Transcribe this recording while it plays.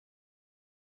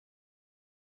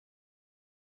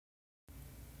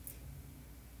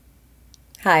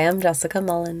Hi, I'm Jessica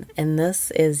Mullen, and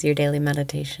this is your daily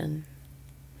meditation.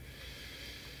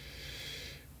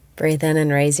 Breathe in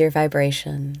and raise your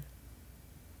vibration.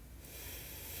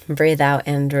 Breathe out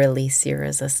and release your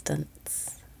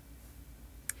resistance.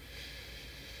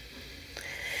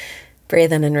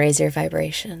 Breathe in and raise your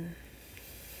vibration.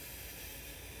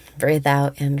 Breathe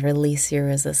out and release your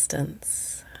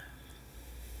resistance.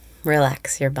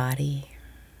 Relax your body.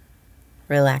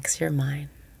 Relax your mind.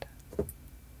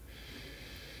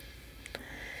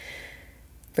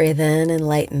 Breathe in and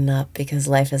lighten up because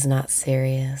life is not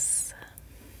serious.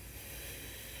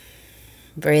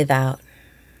 Breathe out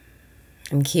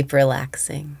and keep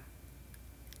relaxing.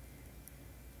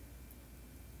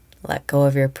 Let go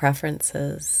of your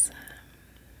preferences.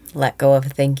 Let go of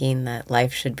thinking that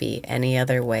life should be any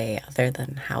other way other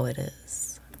than how it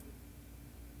is.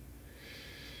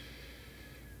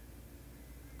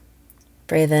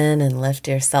 Breathe in and lift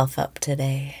yourself up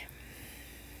today.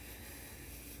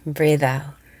 Breathe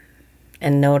out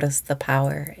and notice the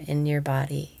power in your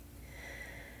body.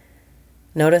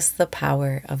 Notice the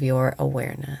power of your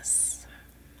awareness,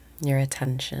 your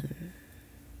attention.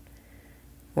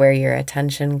 Where your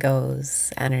attention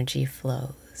goes, energy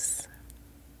flows.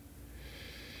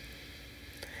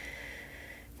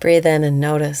 Breathe in and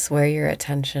notice where your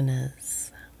attention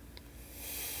is.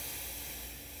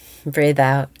 Breathe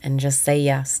out and just say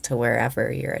yes to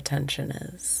wherever your attention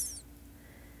is.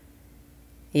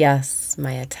 Yes,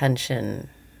 my attention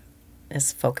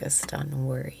is focused on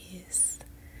worries.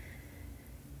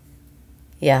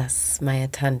 Yes, my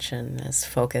attention is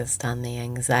focused on the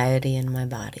anxiety in my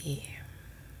body.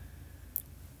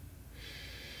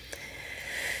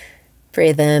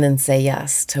 Breathe in and say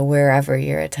yes to wherever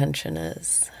your attention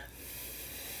is.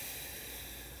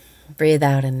 Breathe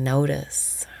out and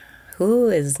notice. Who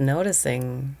is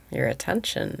noticing your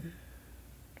attention?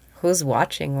 Who's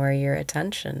watching where your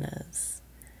attention is?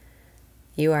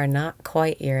 You are not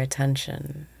quite your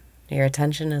attention. Your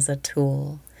attention is a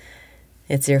tool.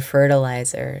 It's your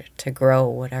fertilizer to grow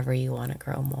whatever you want to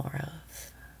grow more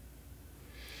of.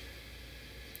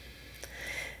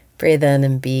 Breathe in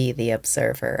and be the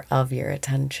observer of your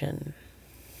attention.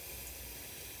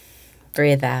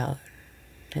 Breathe out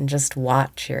and just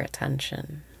watch your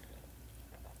attention.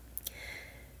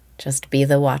 Just be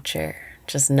the watcher.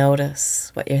 Just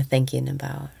notice what you're thinking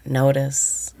about.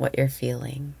 Notice what you're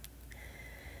feeling.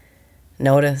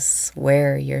 Notice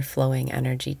where you're flowing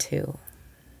energy to.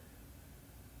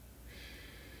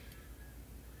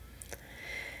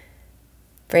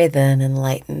 Breathe in and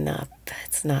lighten up.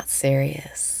 It's not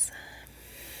serious.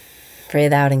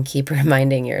 Breathe out and keep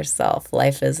reminding yourself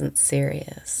life isn't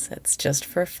serious. It's just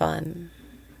for fun.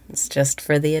 It's just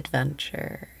for the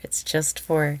adventure. It's just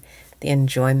for the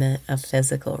enjoyment of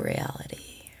physical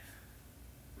reality.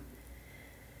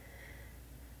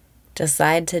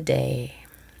 Decide today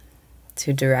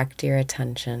to direct your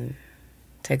attention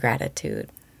to gratitude,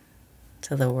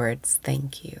 to the words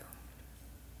thank you.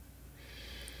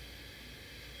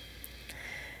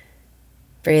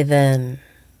 Breathe in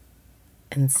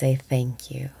and say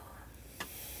thank you.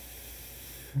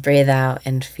 Breathe out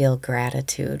and feel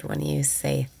gratitude when you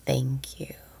say thank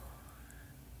you.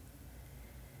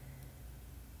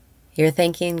 You're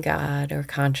thanking God or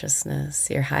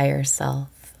consciousness, your higher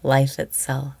self, life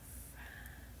itself.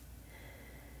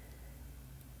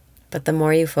 But the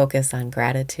more you focus on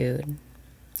gratitude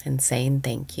and saying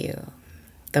thank you,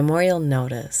 the more you'll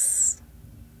notice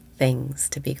things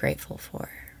to be grateful for.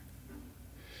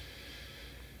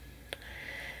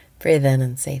 Breathe in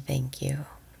and say thank you.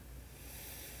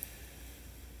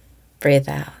 Breathe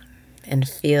out and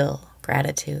feel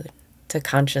gratitude to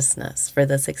consciousness for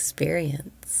this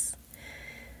experience.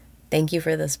 Thank you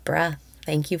for this breath.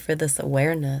 Thank you for this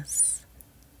awareness.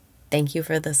 Thank you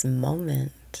for this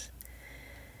moment.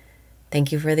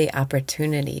 Thank you for the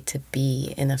opportunity to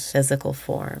be in a physical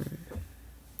form,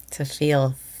 to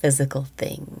feel physical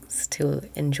things, to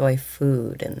enjoy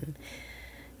food and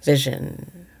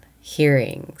vision,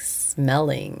 hearing,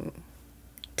 smelling,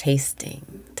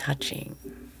 tasting, touching.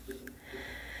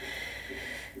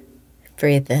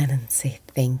 Breathe in and say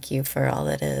thank you for all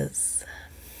that is.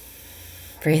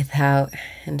 Breathe out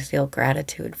and feel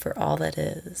gratitude for all that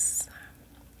is.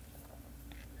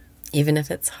 Even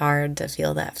if it's hard to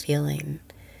feel that feeling,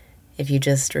 if you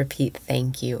just repeat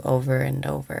thank you over and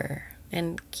over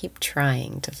and keep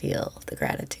trying to feel the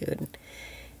gratitude,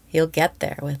 you'll get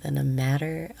there within a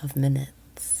matter of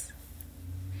minutes.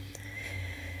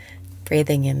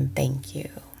 Breathing in, thank you.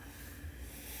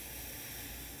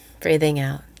 Breathing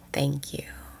out, thank you.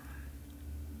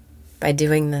 By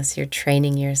doing this, you're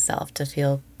training yourself to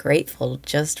feel grateful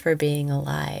just for being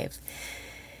alive.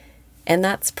 And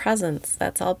that's presence.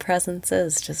 That's all presence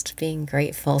is, just being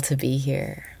grateful to be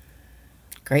here.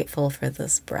 Grateful for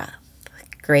this breath.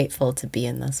 Grateful to be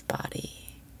in this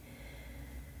body.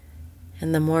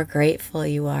 And the more grateful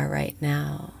you are right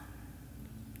now,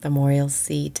 the more you'll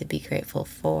see to be grateful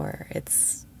for.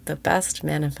 It's the best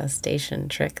manifestation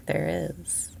trick there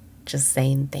is. Just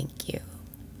saying thank you.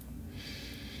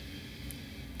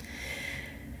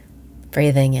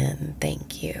 Breathing in,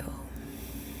 thank you.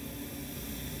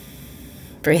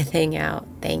 Breathing out,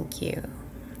 thank you.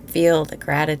 Feel the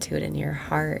gratitude in your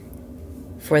heart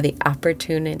for the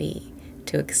opportunity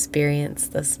to experience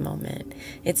this moment.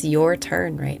 It's your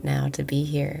turn right now to be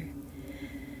here.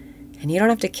 And you don't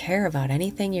have to care about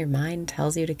anything your mind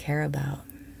tells you to care about.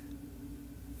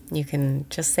 You can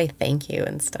just say thank you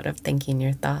instead of thinking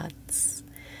your thoughts.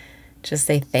 Just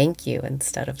say thank you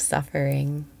instead of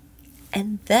suffering.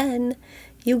 And then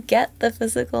you get the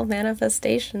physical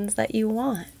manifestations that you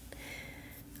want.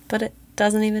 But it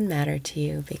doesn't even matter to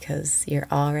you because you're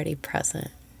already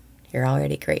present. You're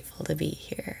already grateful to be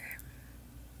here.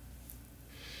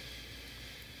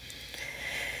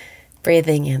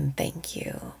 Breathing in, thank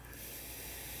you.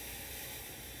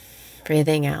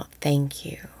 Breathing out, thank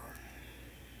you.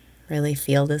 Really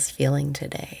feel this feeling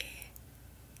today.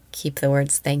 Keep the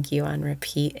words thank you on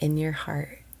repeat in your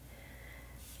heart.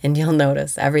 And you'll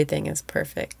notice everything is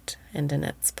perfect and in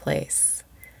its place.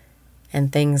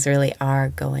 And things really are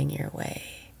going your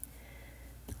way.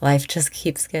 Life just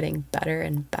keeps getting better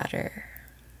and better.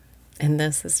 And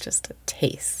this is just a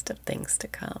taste of things to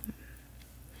come.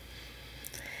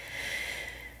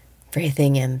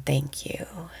 Breathing in, thank you.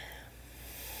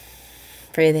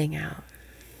 Breathing out,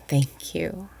 thank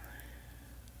you.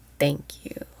 Thank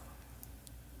you.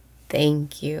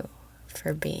 Thank you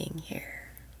for being here.